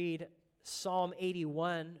just read Psalm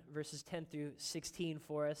 81, verses 10 through 16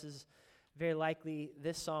 for us. Is very likely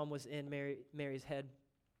this psalm was in Mary's head.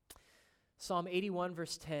 Psalm 81,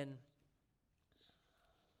 verse 10.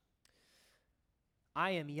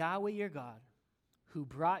 I am Yahweh your God, who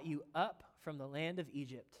brought you up from the land of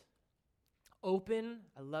Egypt. Open,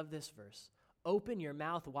 I love this verse, open your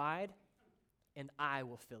mouth wide, and I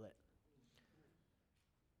will fill it.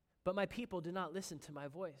 But my people did not listen to my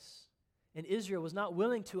voice, and Israel was not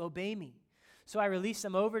willing to obey me. So I released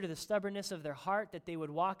them over to the stubbornness of their heart, that they would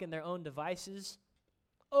walk in their own devices.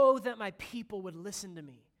 Oh, that my people would listen to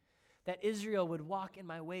me, that Israel would walk in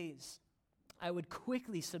my ways. I would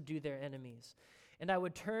quickly subdue their enemies, and I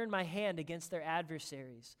would turn my hand against their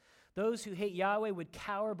adversaries. Those who hate Yahweh would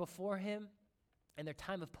cower before him, and their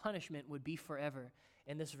time of punishment would be forever.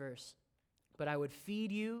 In this verse, but I would feed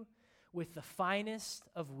you with the finest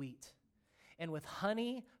of wheat, and with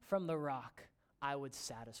honey from the rock, I would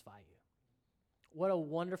satisfy you. What a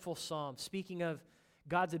wonderful psalm. Speaking of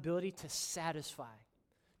God's ability to satisfy,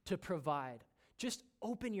 to provide. Just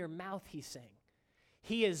open your mouth, he's saying.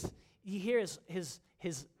 You hear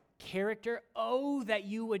his character. Oh, that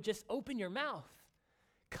you would just open your mouth.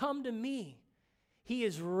 Come to me. He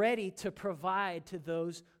is ready to provide to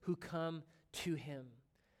those who come to him.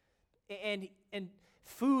 And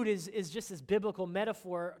food is just this biblical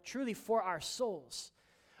metaphor truly for our souls.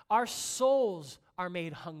 Our souls are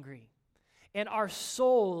made hungry. And our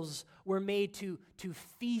souls were made to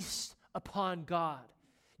feast upon God.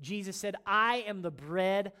 Jesus said, I am the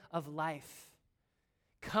bread of life.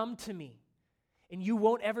 Come to me, and you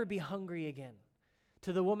won't ever be hungry again.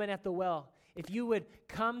 To the woman at the well, if you would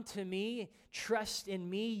come to me, trust in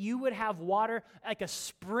me, you would have water like a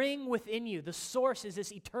spring within you. The source is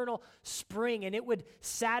this eternal spring, and it would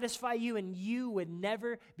satisfy you, and you would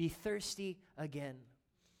never be thirsty again.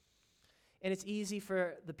 And it's easy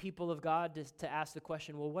for the people of God to ask the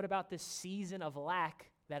question, well, what about this season of lack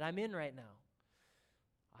that I'm in right now?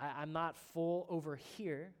 I'm not full over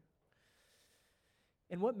here.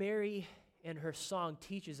 And what Mary and her song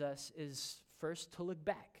teaches us is first to look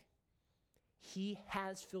back. He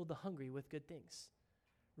has filled the hungry with good things.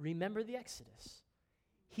 Remember the Exodus.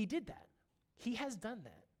 He did that. He has done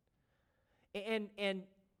that. And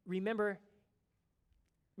remember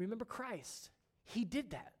Christ. He did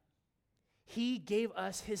that. He gave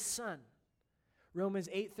us his son. Romans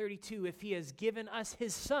 8:32, if he has given us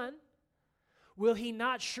his son, will he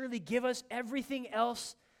not surely give us everything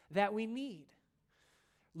else that we need?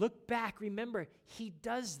 Look back, remember, he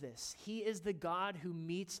does this. He is the God who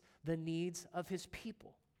meets the needs of his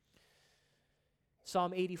people.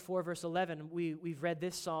 Psalm 84, verse 11, we've read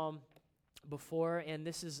this psalm before, and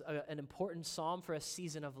this is an important psalm for a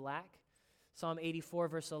season of lack. Psalm 84,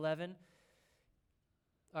 verse 11.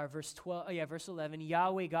 Or verse 11,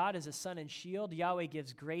 Yahweh God is a sun and shield. Yahweh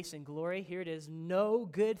gives grace and glory. Here it is, no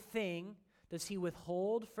good thing does he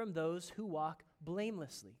withhold from those who walk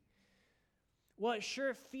blamelessly. Well, it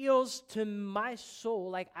sure feels to my soul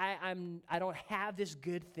like I don't have this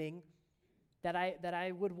good thing that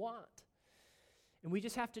I would want. And we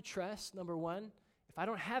just have to trust, number one, if I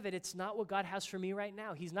don't have it, it's not what God has for me right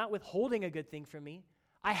now. He's not withholding a good thing from me.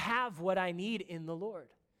 I have what I need in the Lord.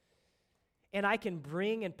 And I can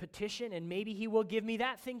bring and petition, and maybe he will give me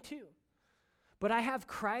that thing too. But I have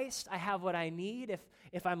Christ. I have what I need.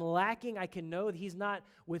 If I'm lacking, I can know that he's not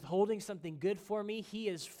withholding something good for me. He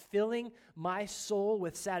is filling my soul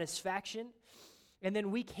with satisfaction. And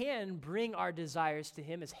then we can bring our desires to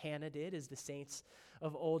him as Hannah did, as the saints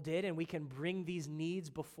of old did, and we can bring these needs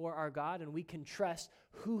before our God, and we can trust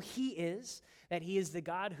who he is, that he is the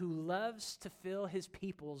God who loves to fill his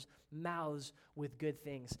people's mouths with good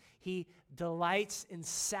things. He delights in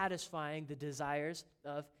satisfying the desires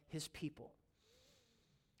of his people.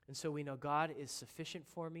 And so we know God is sufficient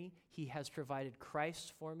for me. He has provided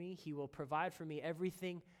Christ for me. He will provide for me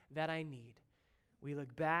everything that I need. We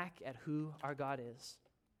look back at who our God is.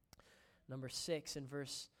 Number 6 in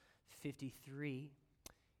verse 53,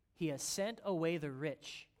 he has sent away the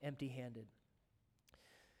rich empty-handed.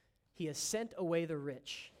 He has sent away the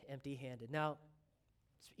rich empty-handed. Now,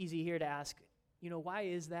 it's easy here to ask, why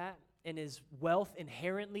is that? And is wealth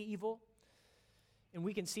inherently evil? And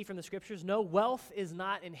we can see from the scriptures, no, wealth is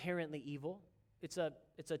not inherently evil. It's a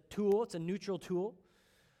tool, it's a neutral tool.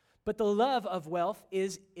 But the love of wealth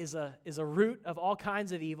is a root of all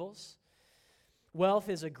kinds of evils. Wealth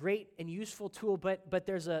is a great and useful tool, but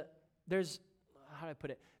there's how do I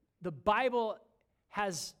put it? The Bible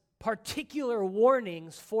has particular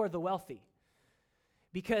warnings for the wealthy.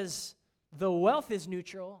 Because the wealth is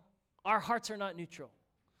neutral, our hearts are not neutral.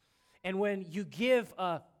 And when you give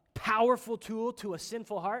a powerful tool to a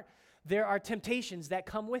sinful heart, there are temptations that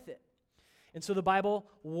come with it. And so the Bible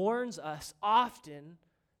warns us often,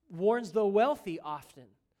 warns the wealthy often,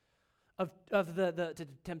 of the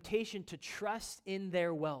temptation to trust in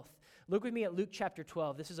their wealth. Look with me at Luke chapter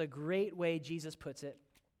 12. This is a great way Jesus puts it.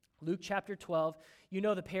 Luke chapter 12, you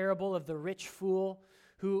know the parable of the rich fool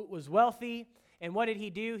who was wealthy, and what did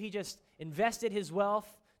he do? He just invested his wealth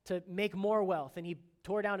to make more wealth, and he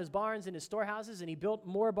tore down his barns and his storehouses, and he built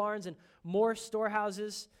more barns and more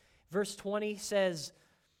storehouses. Verse 20 says,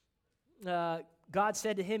 God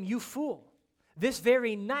said to him, "You fool, this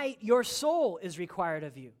very night your soul is required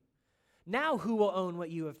of you. Now who will own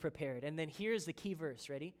what you have prepared?" And then here's the key verse,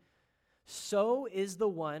 ready? "So is the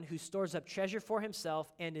one who stores up treasure for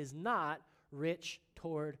himself and is not rich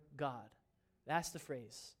toward God." That's the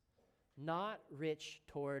phrase. Not rich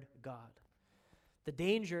toward God. The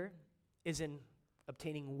danger is in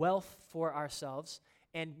obtaining wealth for ourselves,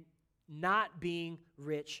 and not being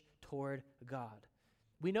rich toward God.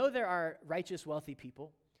 We know there are righteous, wealthy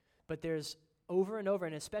people, but there's over and over,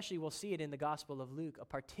 and especially we'll see it in the Gospel of Luke, a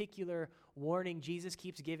particular warning Jesus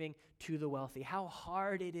keeps giving to the wealthy. How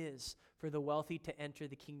hard it is for the wealthy to enter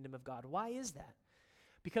the kingdom of God. Why is that?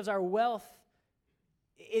 Because our wealth,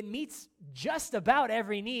 it meets just about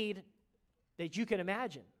every need that you can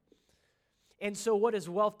imagine. And so what does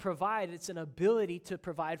wealth provide? It's an ability to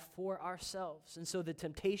provide for ourselves. And so the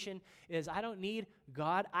temptation is, I don't need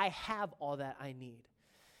God. I have all that I need.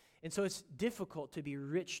 And so it's difficult to be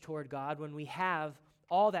rich toward God when we have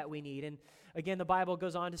all that we need. And again, the Bible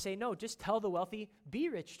goes on to say, no, just tell the wealthy, be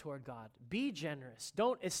rich toward God. Be generous.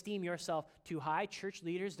 Don't esteem yourself too high. Church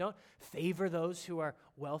leaders, don't favor those who are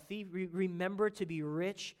wealthy. Remember to be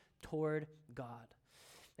rich toward God.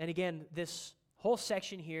 And again, this whole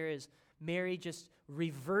section here is Mary just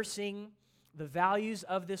reversing the values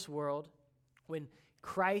of this world. When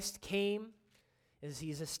Christ came, as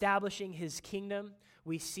he's establishing his kingdom,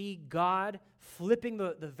 we see God flipping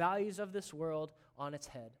the values of this world on its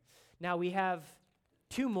head. Now we have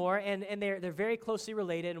two more, and they're very closely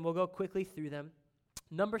related, and we'll go quickly through them.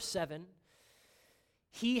 Number 7,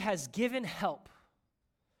 he has given help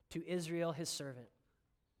to Israel, his servant.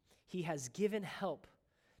 He has given help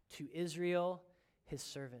to Israel, his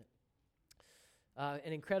servant.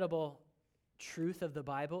 An incredible truth of the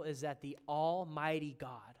Bible is that the Almighty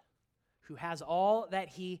God, who has all that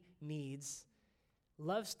he needs,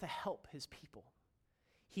 loves to help his people.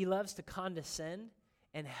 He loves to condescend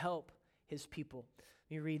and help his people.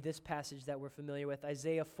 Let me read this passage that we're familiar with,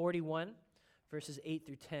 Isaiah 41, verses 8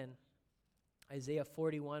 through 10. Isaiah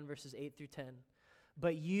 41, verses 8 through 10.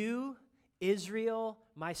 But you, Israel,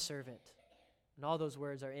 my servant, and all those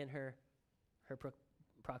words are in her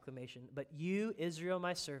proclamation. But you, Israel,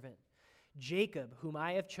 my servant, Jacob, whom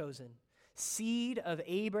I have chosen, seed of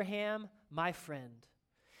Abraham, my friend,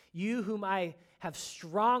 you whom I have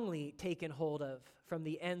strongly taken hold of from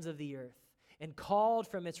the ends of the earth, and called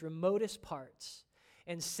from its remotest parts,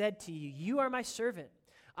 and said to you, you are my servant.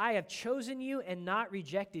 I have chosen you and not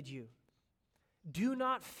rejected you. Do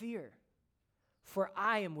not fear, for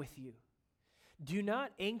I am with you. Do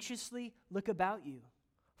not anxiously look about you,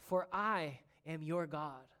 for I am your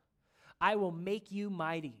God. I will make you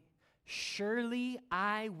mighty. Surely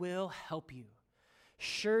I will help you.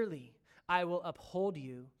 Surely I will uphold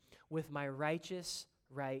you with my righteous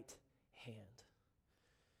right hand.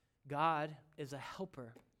 God is a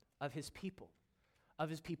helper of his people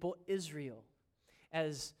Israel,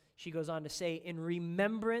 as she goes on to say, in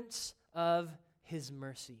remembrance of his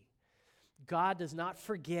mercy. God does not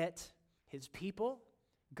forget his people.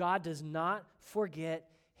 God does not forget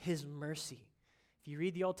his mercy. If you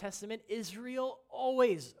read the Old Testament, Israel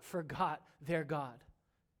always forgot their God.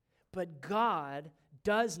 But God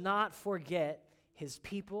does not forget his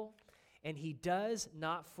people, and he does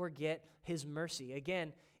not forget his mercy.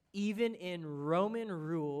 Again, even in Roman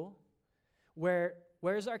rule,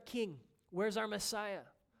 where's our king? Where's our Messiah?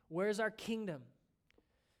 Where's our kingdom?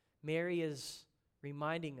 Mary is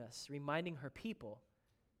reminding her people,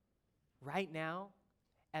 right now,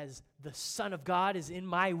 as the Son of God is in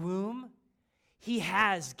my womb, he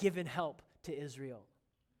has given help to Israel,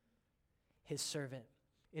 his servant,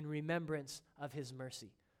 in remembrance of his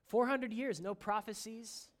mercy. 400 years, no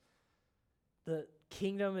prophecies. The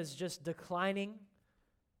kingdom is just declining,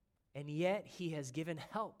 and yet he has given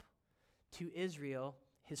help to Israel,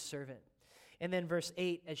 his servant. And then verse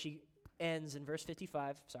 8, as she ends in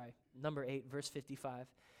number 8, verse 55.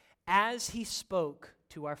 As he spoke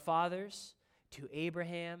to our fathers, to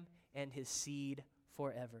Abraham and his seed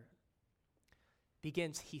forever.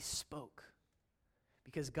 Begins, he spoke.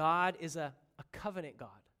 Because God is a covenant God.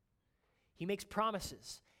 He makes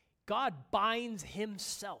promises. God binds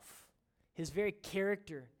himself, his very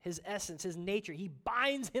character, his essence, his nature. He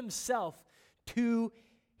binds himself to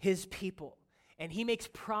his people. And he makes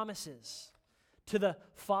promises to the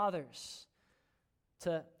fathers,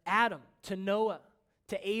 to Adam, to Noah,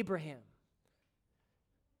 to Abraham.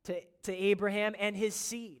 To Abraham and his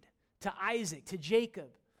seed, to Isaac, to Jacob,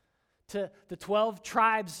 to the 12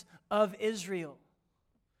 tribes of Israel.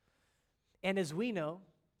 And as we know,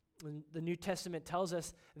 when the New Testament tells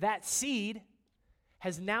us, that seed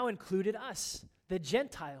has now included us, the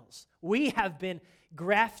Gentiles. We have been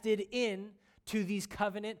grafted in to these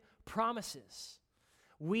covenant promises.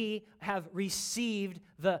 We have received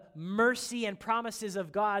the mercy and promises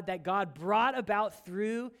of God that God brought about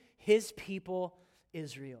through his people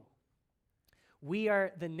Israel. We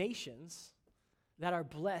are the nations that are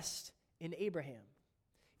blessed in Abraham.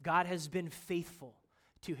 God has been faithful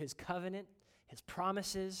to his covenant, his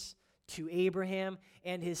promises to Abraham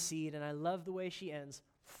and his seed. And I love the way she ends,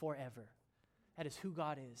 forever. That is who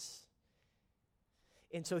God is.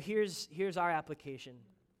 And so here's our application.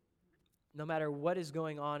 No matter what is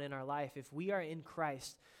going on in our life, if we are in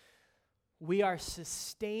Christ, we are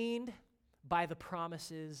sustained by the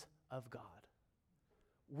promises of God.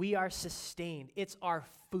 We are sustained. It's our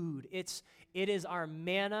food. It is our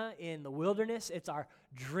manna in the wilderness. It's our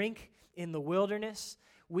drink in the wilderness.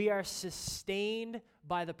 We are sustained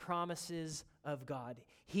by the promises of God.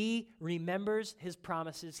 He remembers his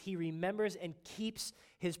promises. He remembers and keeps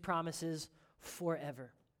his promises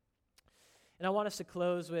forever. And I want us to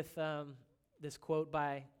close with this quote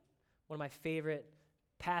by one of my favorite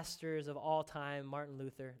pastors of all time, Martin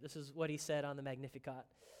Luther. This is what he said on the Magnificat.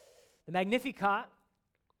 The Magnificat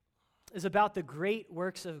is about the great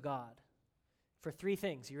works of God for three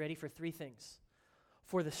things. You ready for three things?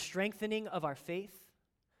 For the strengthening of our faith,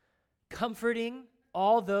 comforting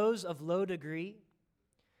all those of low degree,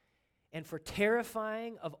 and for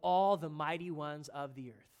terrifying of all the mighty ones of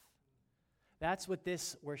the earth. That's what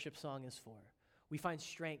this worship song is for. We find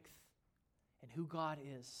strength in who God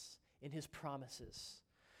is, in his promises.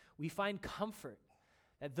 We find comfort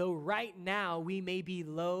that though right now we may be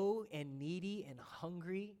low and needy and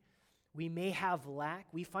hungry, we may have lack,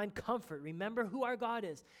 we find comfort. Remember who our God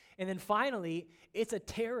is. And then finally, it's a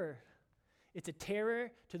terror. It's a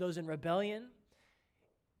terror to those in rebellion,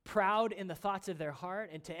 proud in the thoughts of their heart,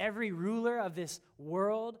 and to every ruler of this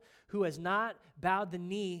world who has not bowed the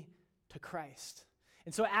knee to Christ.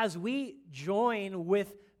 And so as we join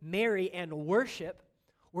with Mary and worship,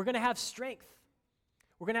 we're going to have strength.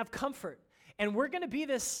 We're going to have comfort. And we're going to be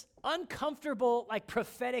this uncomfortable, like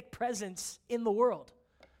prophetic presence in the world,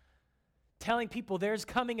 telling people there's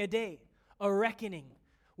coming a day, a reckoning,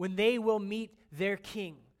 when they will meet their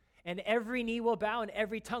King. And every knee will bow and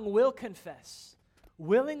every tongue will confess,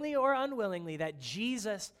 willingly or unwillingly, that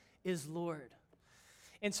Jesus is Lord.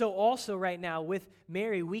 And so also right now with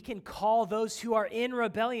Mary, we can call those who are in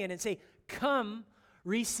rebellion and say, come,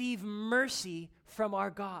 receive mercy from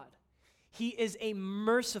our God. He is a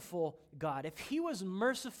merciful God. If he was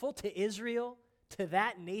merciful to Israel, to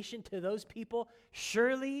that nation, to those people,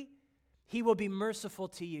 surely he will be merciful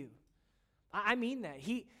to you. I mean that.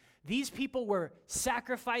 These people were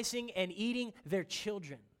sacrificing and eating their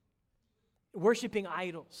children, worshiping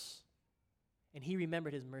idols, and he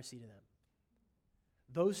remembered his mercy to them.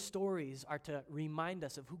 Those stories are to remind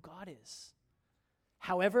us of who God is.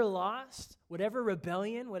 However lost, whatever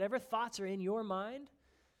rebellion, whatever thoughts are in your mind,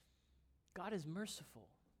 God is merciful.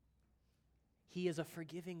 He is a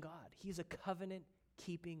forgiving God. He's a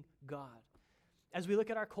covenant-keeping God. As we look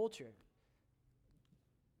at our culture,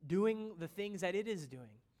 doing the things that it is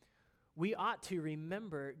doing, we ought to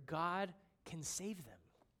remember God can save them.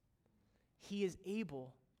 He is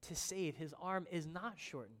able to save. His arm is not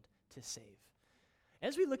shortened to save.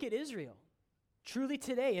 As we look at Israel, truly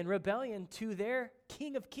today in rebellion to their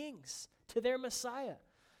King of Kings, to their Messiah,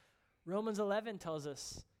 Romans 11 tells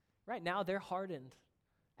us, right now they're hardened,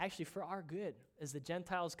 actually for our good, as the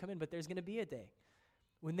Gentiles come in, but there's going to be a day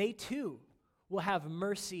when they too will have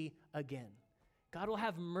mercy again. God will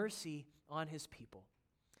have mercy on his people.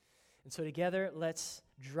 And so together, let's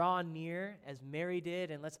draw near as Mary did,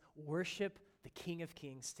 and let's worship the King of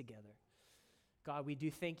Kings together. God, we do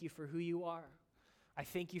thank you for who you are. I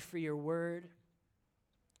thank you for your word,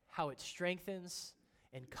 how it strengthens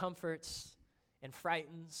and comforts and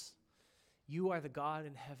frightens. You are the God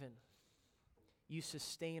in heaven. You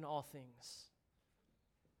sustain all things.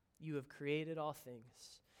 You have created all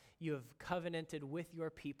things. You have covenanted with your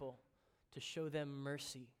people to show them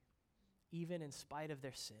mercy, even in spite of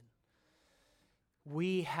their sin.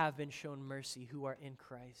 We have been shown mercy who are in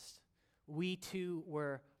Christ. We too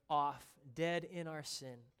were off, dead in our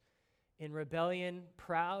sin, in rebellion,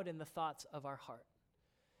 proud in the thoughts of our heart.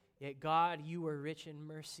 Yet God, you were rich in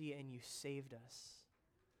mercy and you saved us.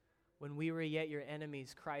 When we were yet your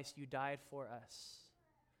enemies, Christ, you died for us.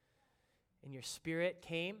 And your Spirit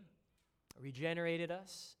came, regenerated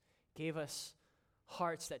us, gave us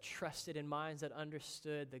hearts that trusted and minds that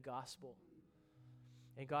understood the gospel.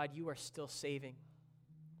 And God, you are still saving.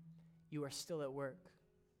 You are still at work.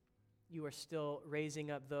 You are still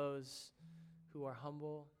raising up those who are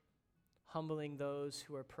humble, humbling those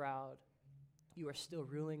who are proud. You are still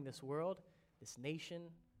ruling this world, this nation,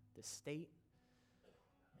 this state.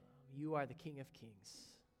 You are the King of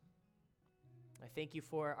Kings. I thank you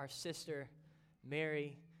for our sister,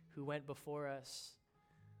 Mary, who went before us,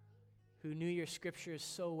 who knew your scriptures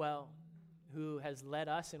so well, who has led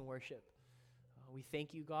us in worship. We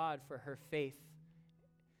thank you, God, for her faith.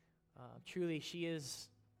 Truly, she is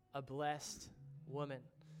a blessed woman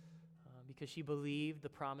because she believed the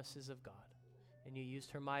promises of God, and you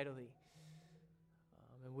used her mightily.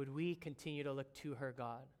 And would we continue to look to her,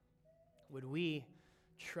 God? Would we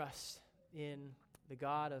trust in the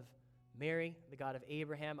God of Mary, the God of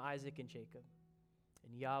Abraham, Isaac, and Jacob,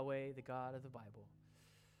 and Yahweh, the God of the Bible?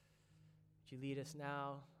 Would you lead us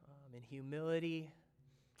now in humility,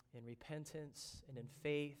 in repentance, and in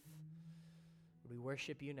faith? Would we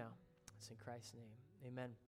worship you now? It's in Christ's name. Amen.